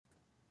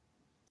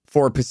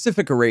For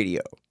Pacifica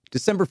Radio,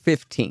 December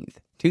 15th,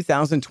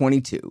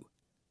 2022.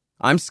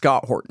 I'm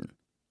Scott Horton.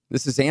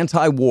 This is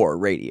Anti-War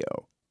Radio.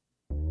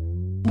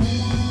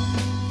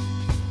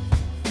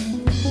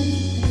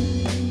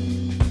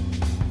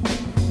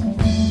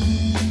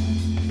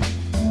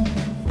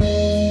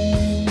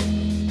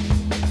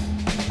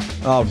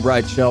 All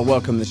right, y'all,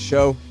 welcome to the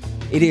show.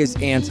 It is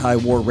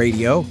Anti-War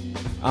Radio.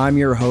 I'm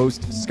your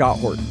host, Scott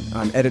Horton.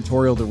 I'm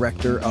editorial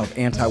director of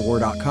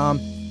antiwar.com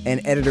and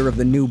editor of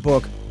the new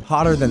book,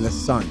 Hotter Than the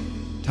Sun,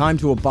 Time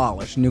to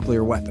Abolish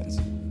Nuclear Weapons.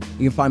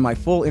 You can find my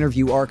full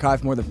interview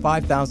archive, more than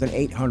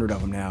 5,800 of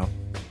them now,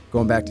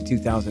 going back to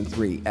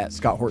 2003 at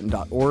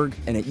scotthorton.org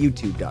and at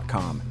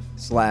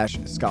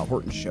youtube.com/Scott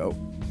Horton Show.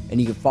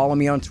 And you can follow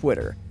me on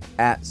Twitter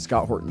at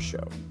Scott Horton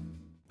Show.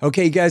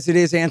 Okay, guys, it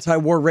is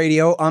Anti-War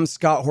Radio. I'm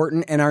Scott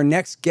Horton, and our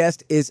next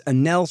guest is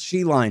Anel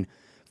Sheline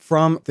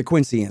from the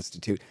Quincy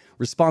Institute,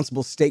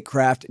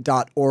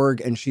 responsiblestatecraft.org,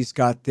 and she's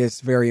got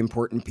this very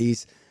important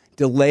piece,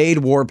 Delayed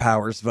War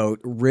Powers Vote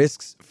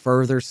Risks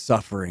Further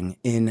Suffering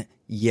in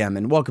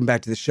Yemen. Welcome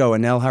back to the show,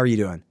 Anel. How are you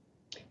doing?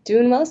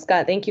 Doing well,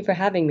 Scott. Thank you for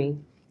having me.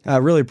 I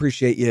really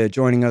appreciate you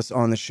joining us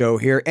on the show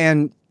here.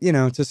 And,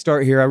 to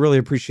start here, I really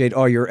appreciate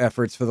all your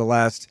efforts for the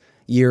last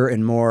year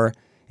and more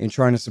in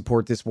trying to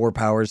support this War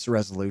Powers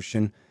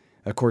resolution.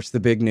 Of course,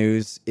 the big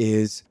news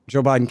is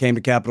Joe Biden came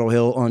to Capitol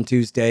Hill on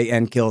Tuesday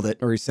and killed it,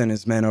 or he sent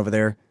his men over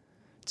there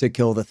to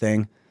kill the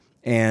thing.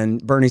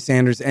 And Bernie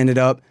Sanders ended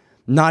up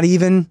not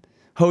even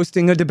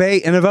hosting a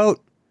debate and a vote,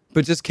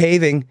 but just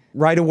caving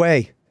right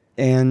away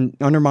and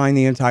undermining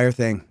the entire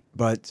thing.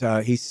 But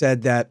he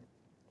said that,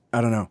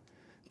 the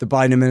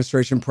Biden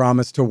administration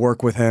promised to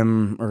work with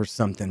him or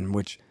something,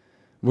 which,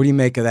 what do you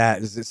make of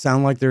that? Does it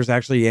sound like there's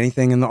actually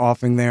anything in the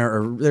offing there,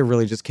 or they're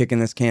really just kicking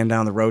this can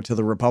down the road till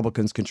the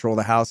Republicans control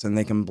the House and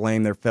they can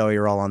blame their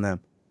failure all on them?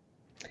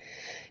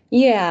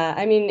 Yeah,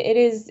 it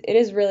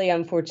is really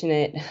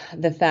unfortunate,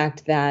 the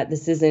fact that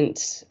this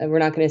we're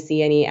not going to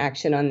see any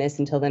action on this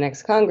until the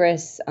next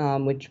Congress,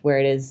 where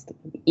it is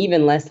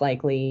even less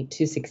likely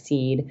to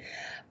succeed.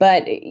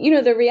 But,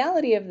 the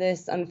reality of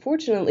this,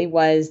 unfortunately,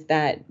 was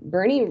that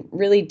Bernie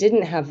really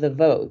didn't have the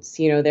votes.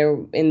 There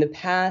in the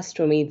past,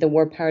 when the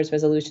War Powers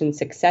Resolution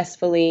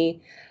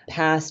successfully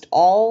passed,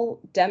 all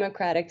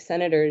Democratic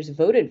senators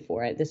voted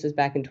for it. This was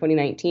back in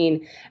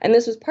 2019. And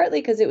this was partly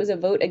because it was a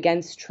vote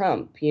against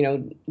Trump.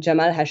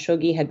 Jamal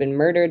Khashoggi had been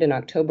murdered in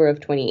October of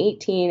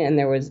 2018. And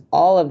there was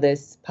all of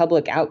this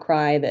public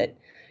outcry that,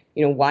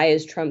 why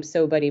is Trump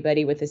so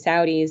buddy-buddy with the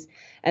Saudis?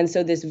 And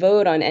so this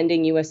vote on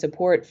ending U.S.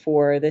 support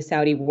for the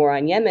Saudi war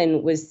on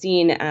Yemen was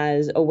seen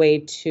as a way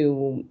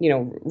to,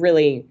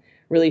 really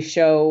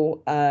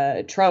show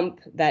Trump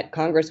that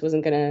Congress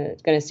wasn't going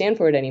to stand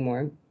for it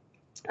anymore.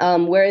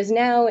 Whereas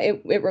now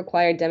it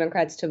required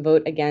Democrats to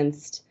vote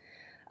against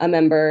a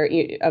member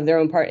of their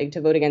own party,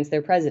 to vote against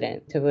their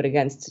president, to vote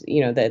against,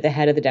 the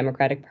head of the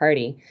Democratic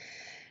Party.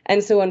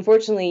 And so,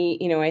 unfortunately,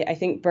 I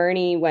think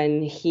Bernie,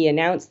 when he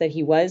announced that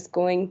he was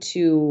going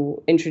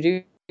to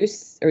introduce,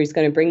 or he's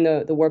going to bring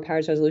the War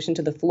Powers Resolution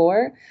to the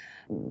floor,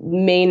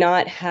 may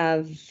not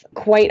have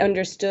quite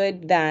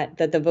understood that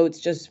the votes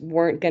just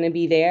weren't going to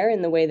be there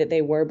in the way that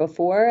they were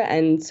before.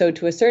 And so,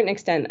 to a certain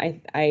extent,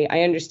 I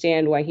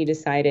understand why he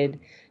decided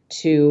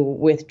to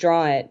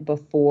withdraw it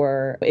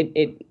before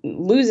it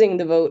losing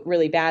the vote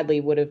really badly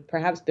would have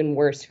perhaps been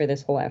worse for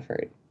this whole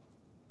effort.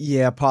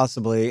 Yeah,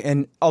 possibly.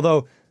 And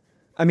although,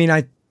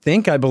 I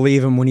think I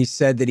believe him when he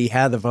said that he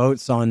had the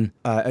votes on,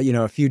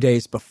 a few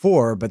days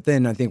before. But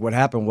then I think what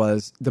happened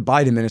was the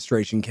Biden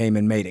administration came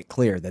and made it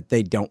clear that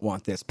they don't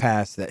want this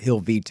passed, that he'll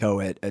veto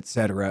it, et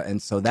cetera.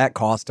 And so that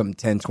cost them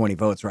 10, 20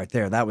 votes right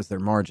there. That was their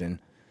margin.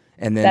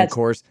 And then, of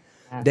course,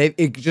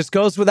 it just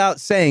goes without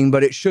saying,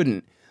 but it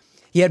shouldn't.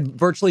 He had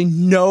virtually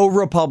no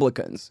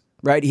Republicans,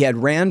 right? He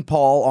had Rand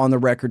Paul on the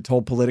record,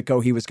 told Politico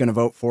he was going to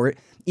vote for it.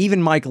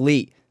 Even Mike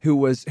Lee, who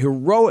was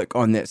heroic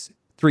on this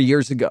 3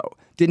 years ago,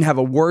 didn't have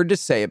a word to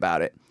say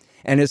about it.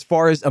 And as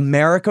far as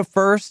America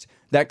first,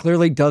 that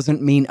clearly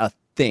doesn't mean a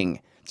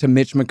thing to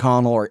Mitch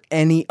McConnell or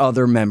any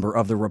other member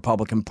of the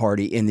Republican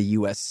Party in the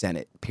U.S.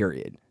 Senate,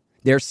 period.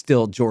 They're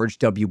still George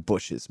W.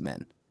 Bush's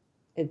men.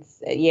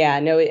 It's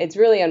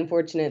really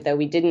unfortunate that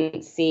we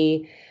didn't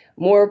see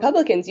more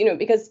Republicans,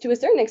 because to a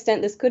certain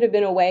extent, this could have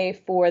been a way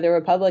for the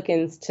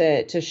Republicans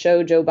to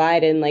show Joe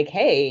Biden, like,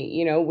 hey,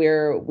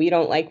 we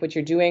don't like what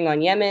you're doing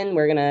on Yemen.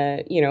 We're going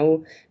to,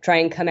 try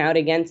and come out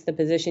against the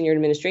position your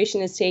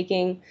administration is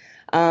taking.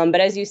 But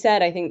as you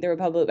said, I think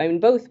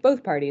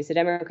both parties, the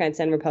Democrats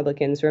and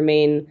Republicans,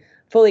 remain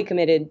fully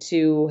committed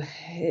to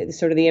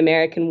sort of the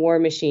American war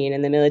machine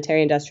and the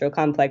military industrial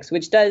complex,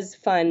 which does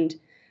fund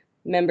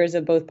members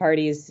of both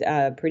parties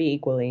pretty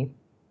equally.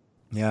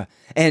 Yeah.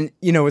 And,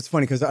 it's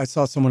funny because I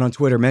saw someone on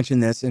Twitter mention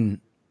this, and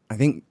I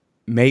think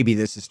maybe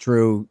this is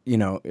true,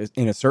 in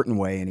a certain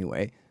way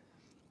anyway,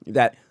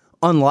 that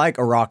unlike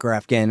Iraq or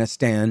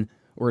Afghanistan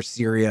or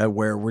Syria,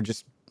 where we're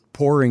just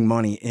pouring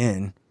money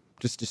in,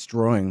 just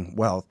destroying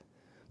wealth,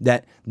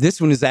 that this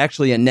one is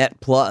actually a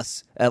net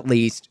plus, at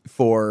least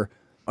for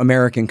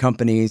American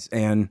companies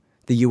and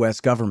the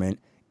U.S. government,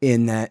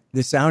 in that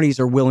the Saudis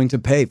are willing to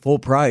pay full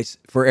price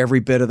for every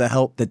bit of the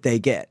help that they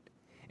get.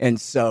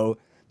 And so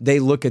they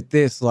look at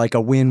this like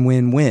a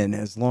win-win-win,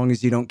 as long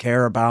as you don't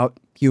care about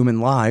human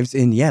lives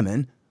in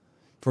Yemen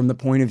from the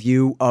point of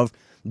view of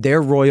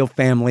their royal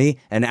family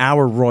and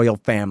our royal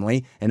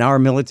family and our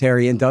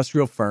military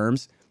industrial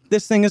firms.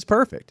 This thing is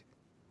perfect.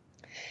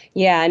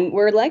 Yeah, and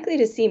we're likely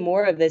to see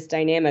more of this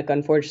dynamic,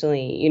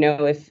 unfortunately.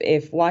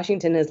 If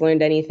Washington has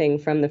learned anything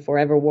from the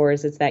forever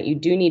wars, it's that you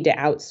do need to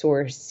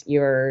outsource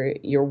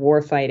your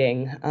war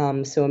fighting.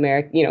 So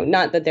America,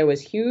 not that there was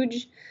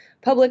huge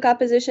public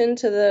opposition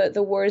to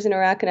the wars in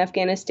Iraq and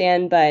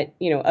Afghanistan, but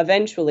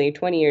eventually,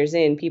 20 years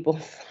in, people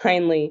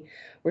finally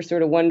were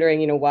sort of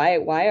wondering, why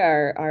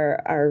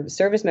are our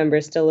service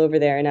members still over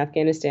there in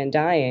Afghanistan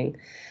dying?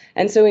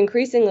 And so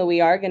increasingly,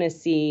 we are going to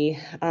see,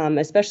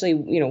 especially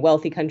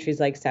wealthy countries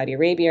like Saudi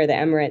Arabia or the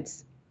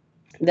Emirates,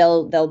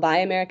 they'll buy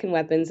American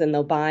weapons and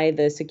they'll buy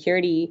the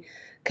security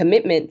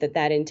commitment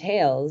that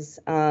entails,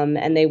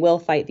 and they will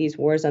fight these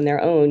wars on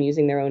their own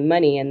using their own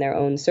money and their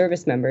own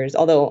service members.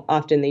 Although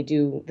often they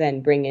do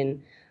then bring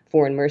in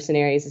foreign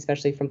mercenaries,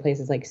 especially from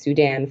places like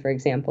Sudan, for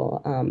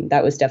example.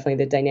 That was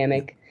definitely the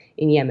dynamic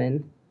in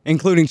Yemen,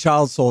 including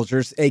child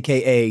soldiers,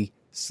 aka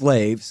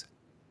slaves.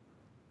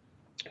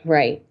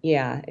 Right.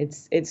 Yeah.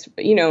 It's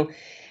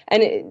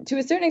and to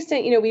a certain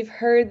extent, we've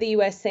heard the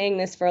U.S. saying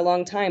this for a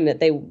long time, that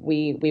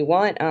we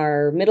want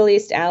our Middle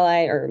East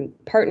ally or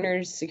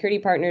partners, security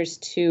partners,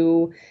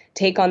 to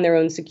take on their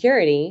own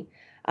security,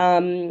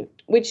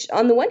 which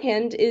on the one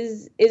hand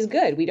is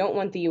good. We don't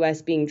want the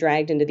U.S. being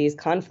dragged into these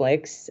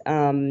conflicts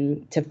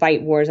to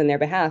fight wars on their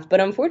behalf. But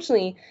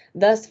unfortunately,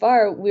 thus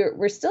far,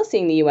 we're still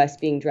seeing the U.S.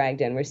 being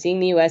dragged in. We're seeing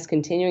the U.S.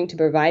 continuing to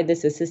provide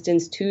this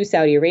assistance to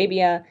Saudi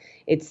Arabia.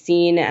 It's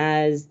seen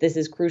as this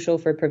is crucial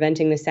for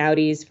preventing the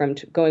Saudis from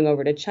going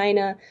over to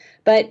China.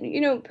 But,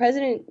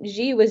 President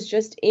Xi was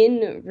just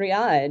in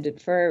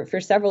Riyadh for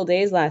several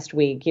days last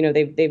week.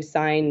 They've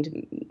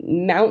signed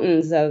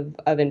mountains of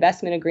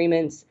investment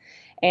agreements.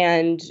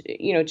 And,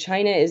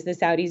 China is the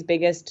Saudis'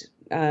 biggest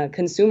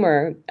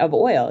consumer of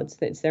oil.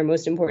 It's their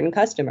most important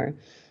customer.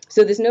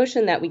 So this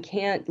notion that we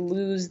can't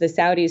lose the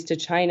Saudis to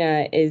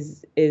China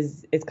is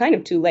it's kind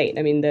of too late.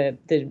 I mean, the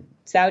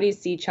Saudis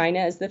see China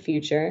as the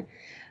future.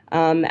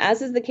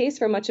 As is the case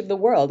for much of the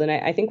world. And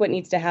I think what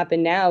needs to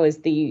happen now is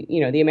the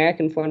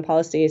American foreign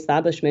policy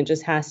establishment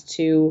just has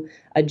to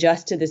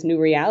adjust to this new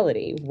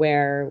reality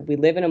where we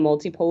live in a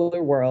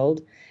multipolar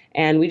world.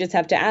 And we just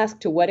have to ask,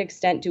 to what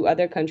extent do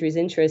other countries'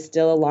 interests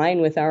still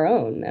align with our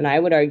own? And I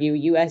would argue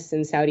U.S.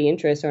 and Saudi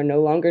interests are no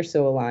longer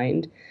so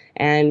aligned.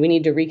 And we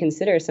need to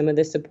reconsider some of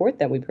the support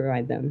that we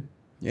provide them.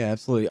 Yeah,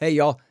 absolutely. Hey,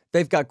 y'all,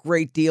 they've got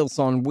great deals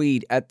on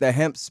weed at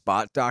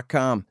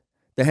thehempspot.com.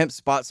 The Hemp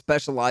Spot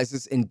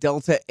specializes in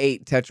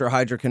Delta-8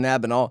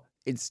 tetrahydrocannabinol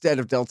instead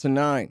of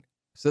Delta-9,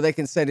 so they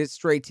can send it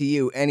straight to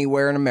you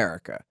anywhere in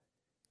America.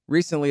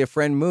 Recently, a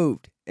friend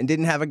moved and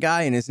didn't have a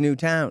guy in his new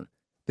town,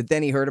 but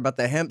then he heard about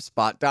the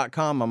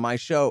hempspot.com on my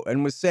show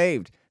and was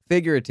saved,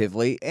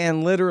 figuratively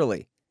and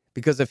literally,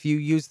 because if you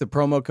use the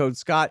promo code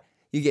Scott,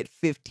 you get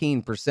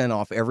 15%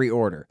 off every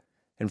order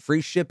and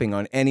free shipping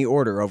on any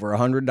order over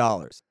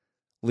 $100.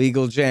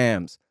 Legal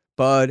jams,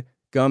 bud,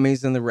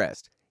 gummies, and the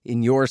rest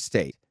in your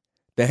state.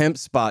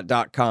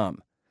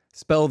 Thehempspot.com.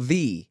 Spell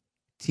the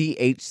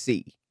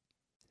THC.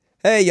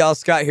 Hey, y'all,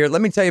 Scott here.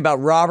 Let me tell you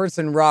about Roberts &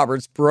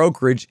 Roberts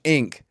Brokerage,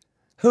 Inc.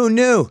 Who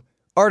knew?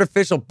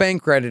 Artificial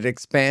bank credit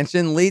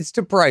expansion leads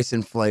to price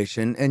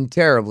inflation and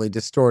terribly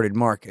distorted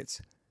markets.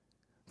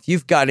 If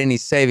you've got any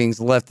savings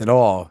left at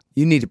all,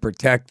 you need to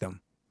protect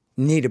them.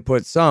 You need to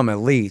put some, at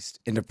least,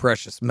 into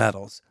precious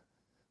metals.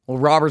 Well,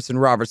 Roberts &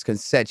 Roberts can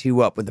set you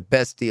up with the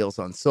best deals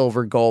on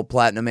silver, gold,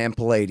 platinum, and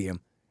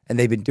palladium. And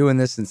they've been doing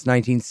this since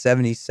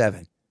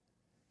 1977.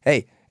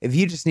 Hey, if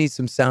you just need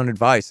some sound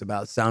advice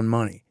about sound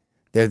money,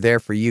 they're there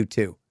for you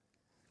too.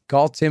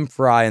 Call Tim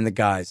Fry and the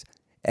guys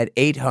at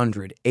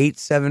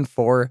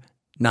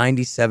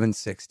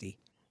 800-874-9760.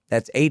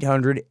 That's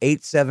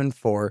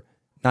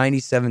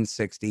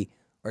 800-874-9760.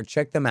 Or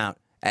check them out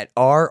at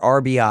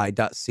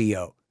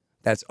rrbi.co.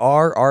 That's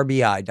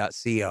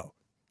rrbi.co.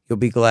 You'll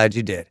be glad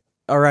you did.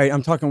 All right,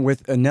 I'm talking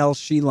with Anel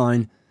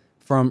Sheline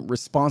from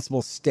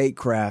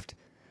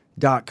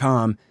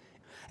ResponsibleStatecraft.com.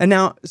 And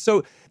now,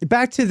 so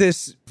back to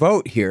this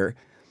vote here.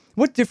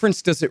 What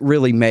difference does it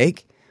really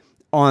make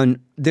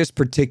on this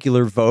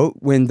particular vote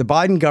when the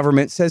Biden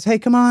government says, hey,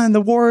 come on,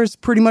 the war is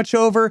pretty much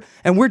over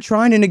and we're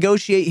trying to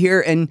negotiate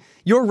here, and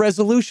your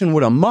resolution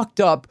would have mucked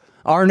up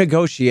our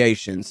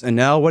negotiations? And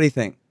now, what do you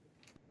think?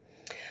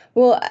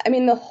 Well, I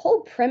mean, the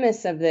whole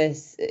premise of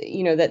this,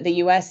 that the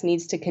U.S.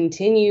 needs to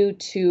continue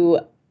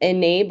to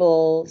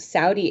enable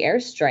Saudi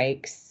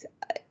airstrikes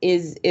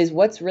is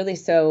what's really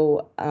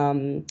so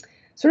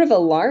sort of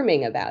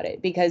alarming about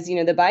it, because the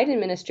Biden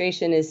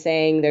administration is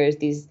saying there's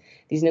these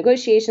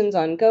negotiations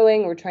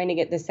ongoing. We're trying to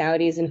get the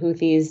Saudis and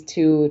Houthis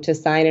to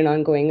sign an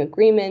ongoing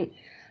agreement.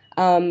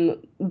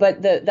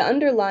 But the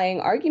underlying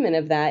argument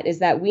of that is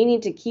that we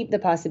need to keep the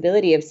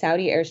possibility of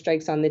Saudi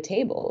airstrikes on the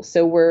table.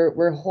 So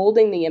we're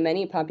holding the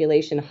Yemeni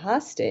population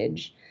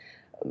hostage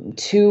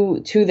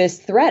to this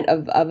threat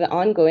of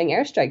ongoing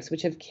airstrikes,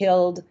 which have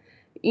killed,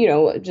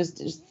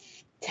 just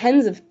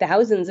tens of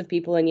thousands of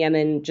people in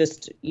Yemen,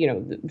 just,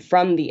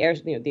 from the air,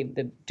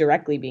 the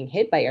directly being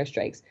hit by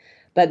airstrikes.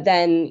 But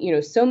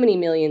then, so many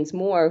millions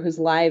more whose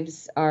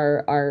lives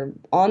are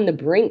on the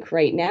brink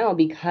right now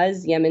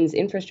because Yemen's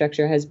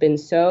infrastructure has been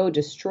so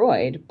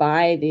destroyed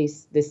by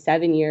this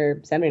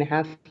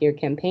 7.5 year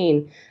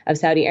campaign of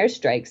Saudi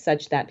airstrikes,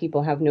 such that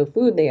people have no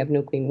food, they have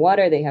no clean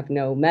water, they have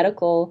no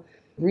medical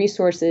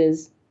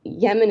resources.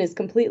 Yemen is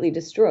completely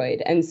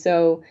destroyed. And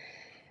so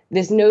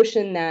this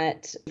notion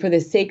that for the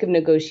sake of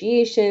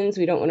negotiations,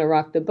 we don't want to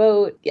rock the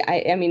boat.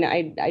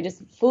 I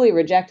just fully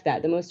reject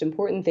that. The most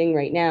important thing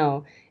right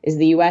now is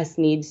the U.S.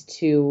 needs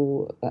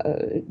to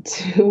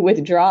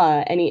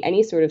withdraw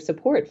any sort of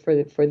support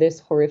for this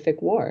horrific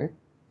war.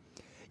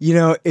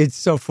 It's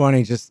so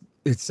funny. Just,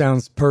 it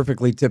sounds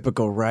perfectly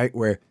typical, right?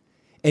 Where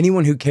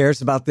anyone who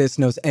cares about this,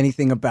 knows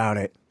anything about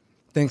it,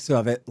 thinks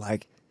of it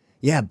like,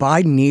 yeah,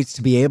 Biden needs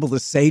to be able to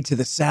say to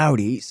the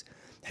Saudis,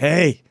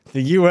 hey,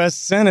 the U.S.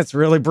 Senate's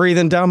really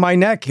breathing down my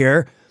neck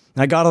here.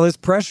 I got all this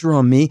pressure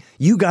on me.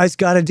 You guys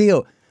got a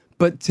deal.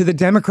 But to the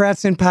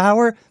Democrats in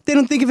power, they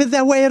don't think of it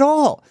that way at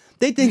all.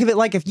 They think of it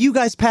like, if you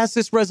guys pass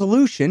this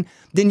resolution,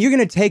 then you're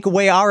going to take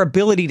away our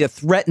ability to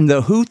threaten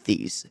the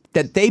Houthis,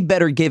 that they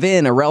better give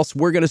in or else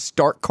we're going to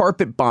start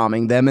carpet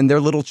bombing them and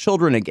their little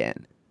children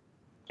again.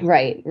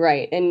 Right.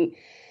 And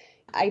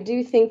I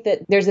do think that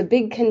there's a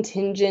big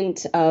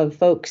contingent of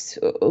folks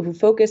who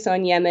focus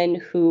on Yemen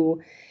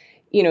who,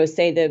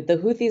 say the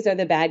Houthis are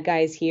the bad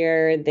guys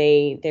here.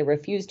 They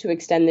refuse to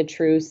extend the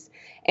truce.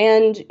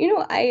 And,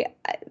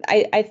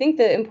 I think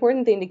the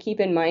important thing to keep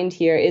in mind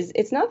here is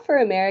it's not for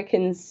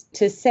Americans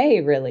to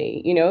say,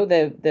 really.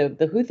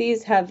 The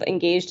Houthis have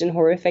engaged in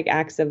horrific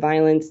acts of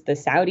violence. The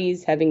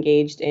Saudis have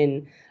engaged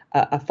in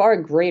a far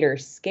greater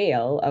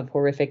scale of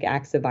horrific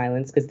acts of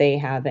violence because they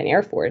have an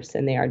air force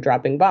and they are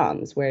dropping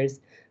bombs, whereas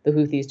the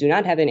Houthis do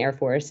not have an air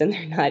force and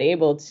they're not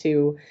able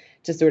to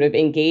sort of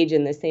engage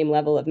in the same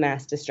level of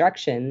mass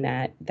destruction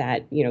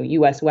that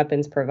U.S.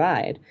 weapons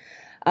provide.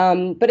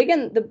 But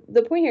again,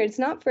 the point here, it's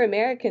not for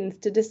Americans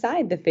to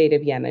decide the fate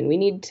of Yemen. We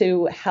need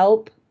to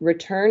help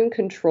return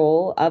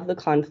control of the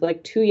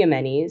conflict to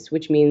Yemenis,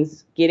 which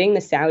means getting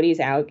the Saudis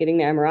out, getting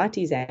the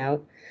Emiratis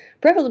out,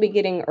 preferably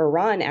getting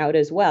Iran out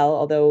as well,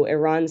 although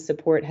Iran's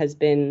support has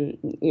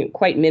been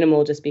quite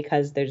minimal just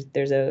because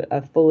there's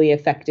a fully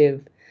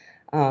effective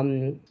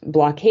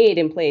blockade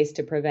in place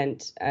to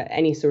prevent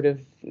any sort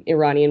of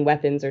Iranian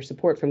weapons or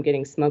support from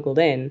getting smuggled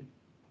in.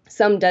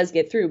 Some does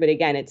get through, but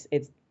again, it's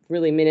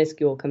really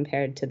minuscule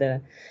compared to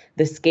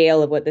the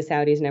scale of what the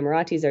Saudis and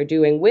Emiratis are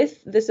doing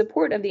with the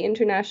support of the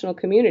international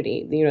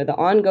community. The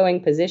ongoing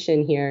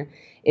position here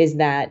is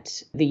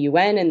that the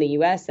UN and the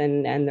US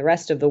and the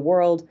rest of the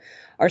world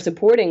are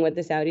supporting what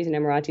the Saudis and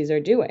Emiratis are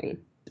doing,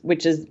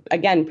 which is,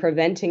 again,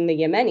 preventing the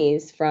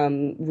Yemenis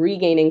from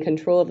regaining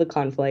control of the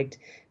conflict,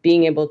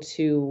 being able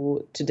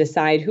to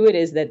decide who it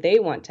is that they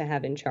want to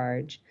have in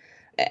charge.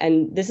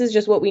 And this is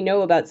just what we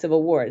know about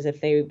civil wars.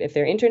 If they're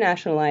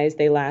internationalized,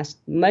 they last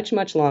much,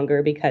 much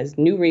longer because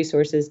new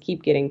resources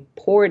keep getting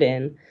poured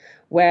in.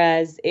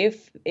 Whereas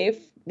if the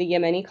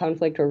Yemeni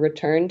conflict were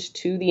returned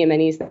to the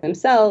Yemenis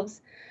themselves,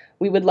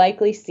 we would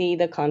likely see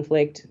the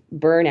conflict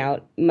burn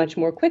out much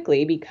more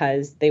quickly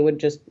because they would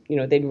just,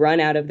 they'd run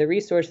out of the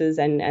resources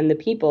and the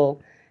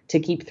people to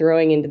keep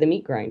throwing into the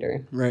meat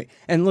grinder. Right.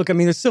 And look,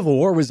 the Civil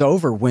War was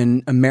over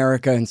when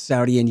America and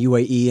Saudi and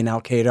UAE and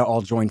Al-Qaeda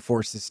all joined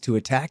forces to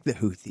attack the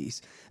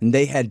Houthis. And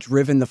they had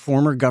driven the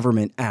former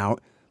government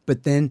out,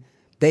 but then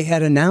they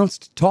had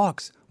announced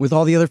talks with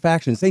all the other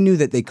factions. They knew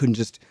that they couldn't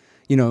just,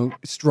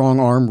 strong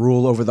arm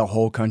rule over the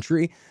whole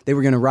country. They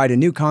were going to write a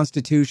new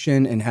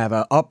constitution and have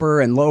an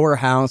upper and lower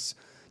house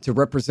to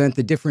represent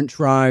the different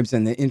tribes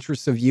and the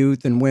interests of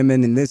youth and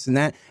women and this and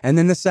that. And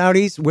then the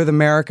Saudis, with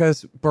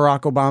America's,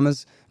 Barack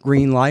Obama's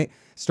green light,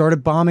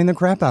 started bombing the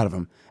crap out of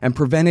them and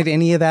prevented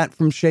any of that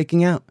from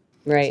shaking out.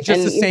 Right. It's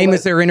just the same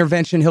as their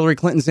intervention, Hillary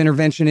Clinton's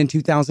intervention in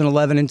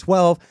 2011 and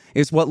 12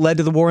 is what led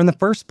to the war in the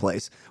first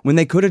place, when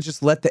they could have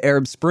just let the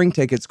Arab Spring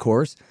take its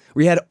course.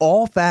 We had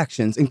all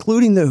factions,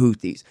 including the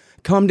Houthis,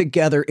 come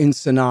together in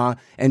Sana'a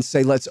and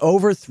say, let's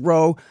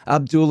overthrow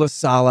Abdullah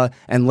Saleh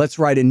and let's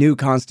write a new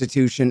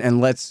constitution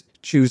and let's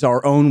choose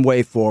our own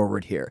way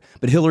forward here.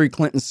 But Hillary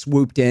Clinton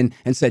swooped in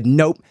and said,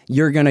 nope,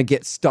 you're going to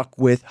get stuck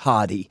with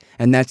Hadi,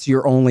 and that's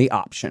your only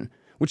option,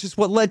 which is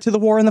what led to the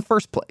war in the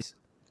first place.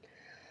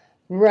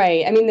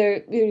 Right.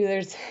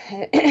 There's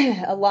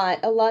a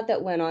lot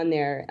that went on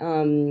there.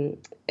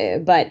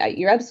 But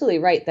you're absolutely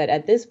right that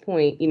at this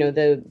point,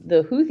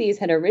 the Houthis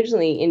had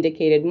originally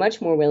indicated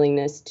much more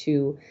willingness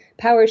to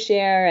power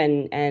share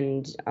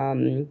and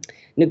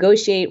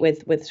negotiate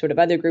with sort of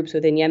other groups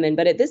within Yemen.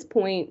 But at this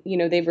point,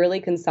 they've really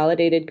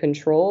consolidated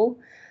control.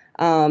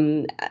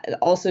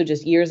 Also,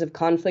 just years of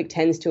conflict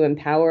tends to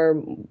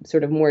empower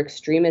sort of more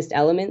extremist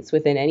elements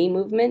within any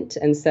movement.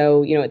 And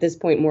so, at this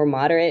point, more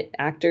moderate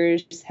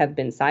actors have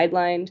been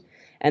sidelined.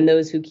 And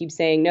those who keep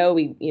saying, no,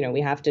 we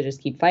have to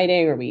just keep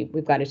fighting, or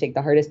we've got to take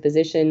the hardest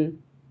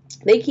position,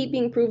 they keep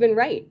being proven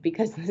right,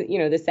 because,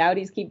 the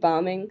Saudis keep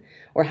bombing,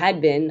 or had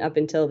been up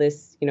until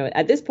this,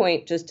 at this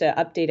point. Just to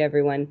update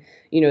everyone,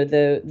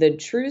 the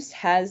truce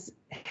has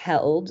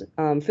held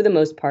for the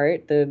most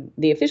part.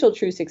 The official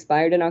truce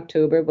expired in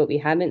October, but we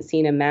haven't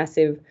seen a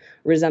massive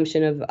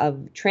resumption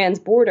of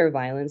trans-border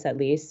violence, at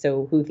least.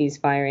 So Houthis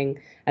firing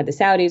at the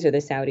Saudis, or the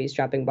Saudis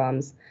dropping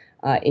bombs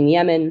in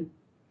Yemen.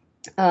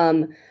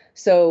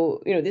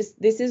 So,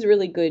 this is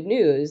really good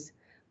news.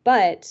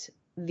 But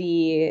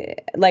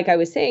like I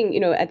was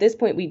saying, at this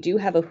point, we do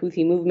have a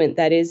Houthi movement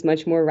that is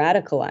much more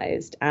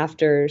radicalized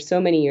after so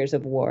many years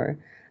of war.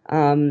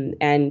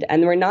 And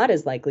we're not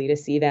as likely to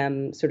see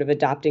them sort of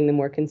adopting the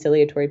more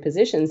conciliatory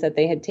positions that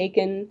they had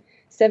taken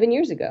 7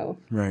 years ago.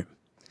 Right.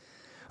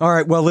 All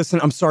right. Well, listen,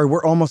 I'm sorry,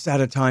 we're almost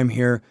out of time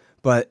here,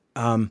 but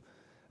I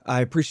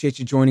appreciate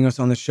you joining us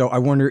on the show. I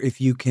wonder if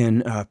you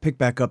can pick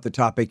back up the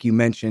topic you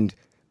mentioned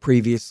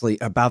previously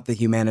about the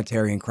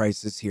humanitarian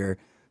crisis here,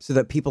 so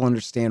that people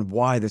understand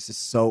why this is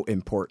so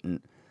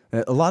important.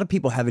 A lot of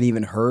people haven't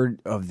even heard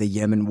of the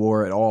Yemen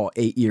war at all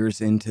 8 years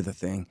into the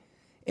thing,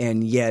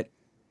 and yet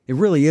it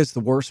really is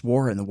the worst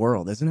war in the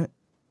world, isn't it?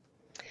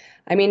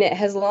 I mean, it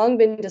has long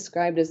been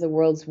described as the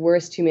world's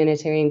worst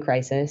humanitarian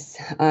crisis.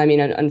 I mean,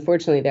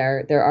 unfortunately,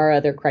 there are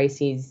other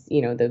crises.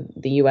 The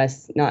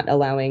U.S. not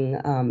allowing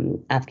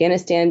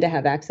Afghanistan to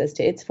have access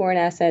to its foreign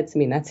assets. I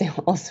mean, that's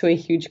also a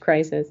huge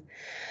crisis.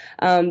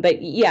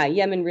 But yeah,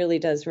 Yemen really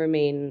does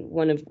remain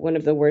one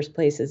of the worst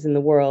places in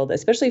the world,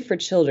 especially for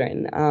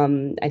children.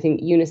 I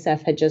think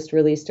UNICEF had just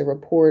released a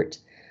report.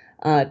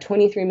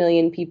 23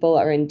 million people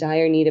are in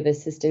dire need of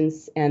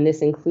assistance, and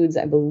this includes,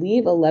 I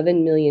believe,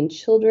 11 million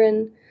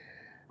children.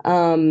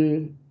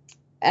 And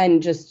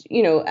just,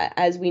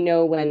 as we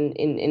know, when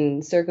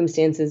in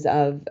circumstances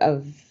of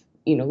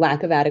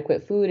lack of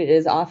adequate food, it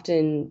is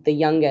often the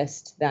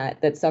youngest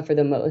that suffer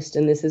the most.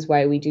 And this is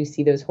why we do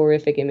see those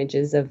horrific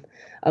images of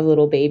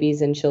little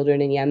babies and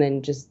children in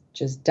Yemen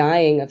just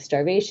dying of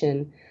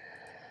starvation.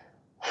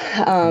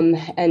 And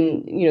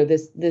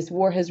this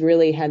war has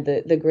really had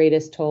the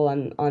greatest toll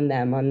on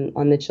them,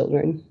 on the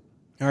children.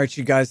 All right,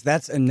 you guys,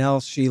 that's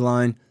Anel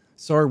Sheline.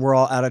 Sorry we're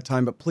all out of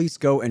time, but please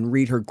go and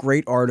read her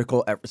great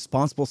article at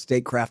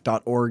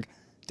responsiblestatecraft.org.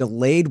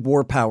 Delayed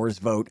War Powers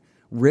Vote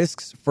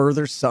Risks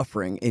Further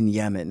Suffering in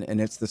Yemen.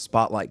 And it's the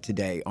spotlight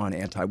today on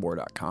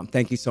antiwar.com.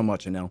 Thank you so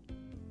much, Anel.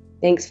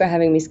 Thanks for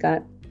having me,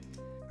 Scott.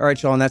 All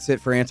right, y'all, and that's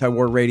it for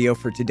Anti-War Radio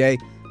for today.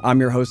 I'm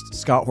your host,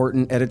 Scott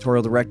Horton,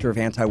 editorial director of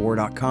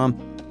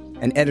antiwar.com,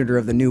 and editor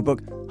of the new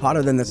book,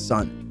 Hotter Than the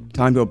Sun,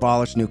 Time to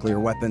Abolish Nuclear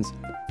Weapons.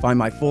 Find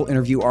my full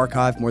interview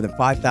archive, more than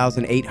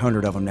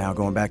 5,800 of them now,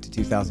 going back to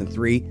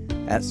 2003,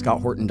 at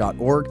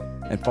scotthorton.org,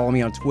 and follow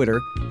me on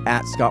Twitter,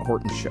 at Scott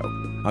Horton Show.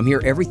 I'm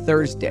here every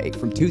Thursday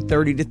from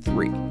 2:30 to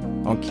 3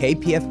 on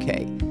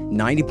KPFK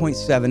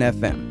 90.7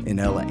 FM in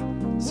LA.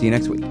 See you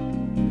next week.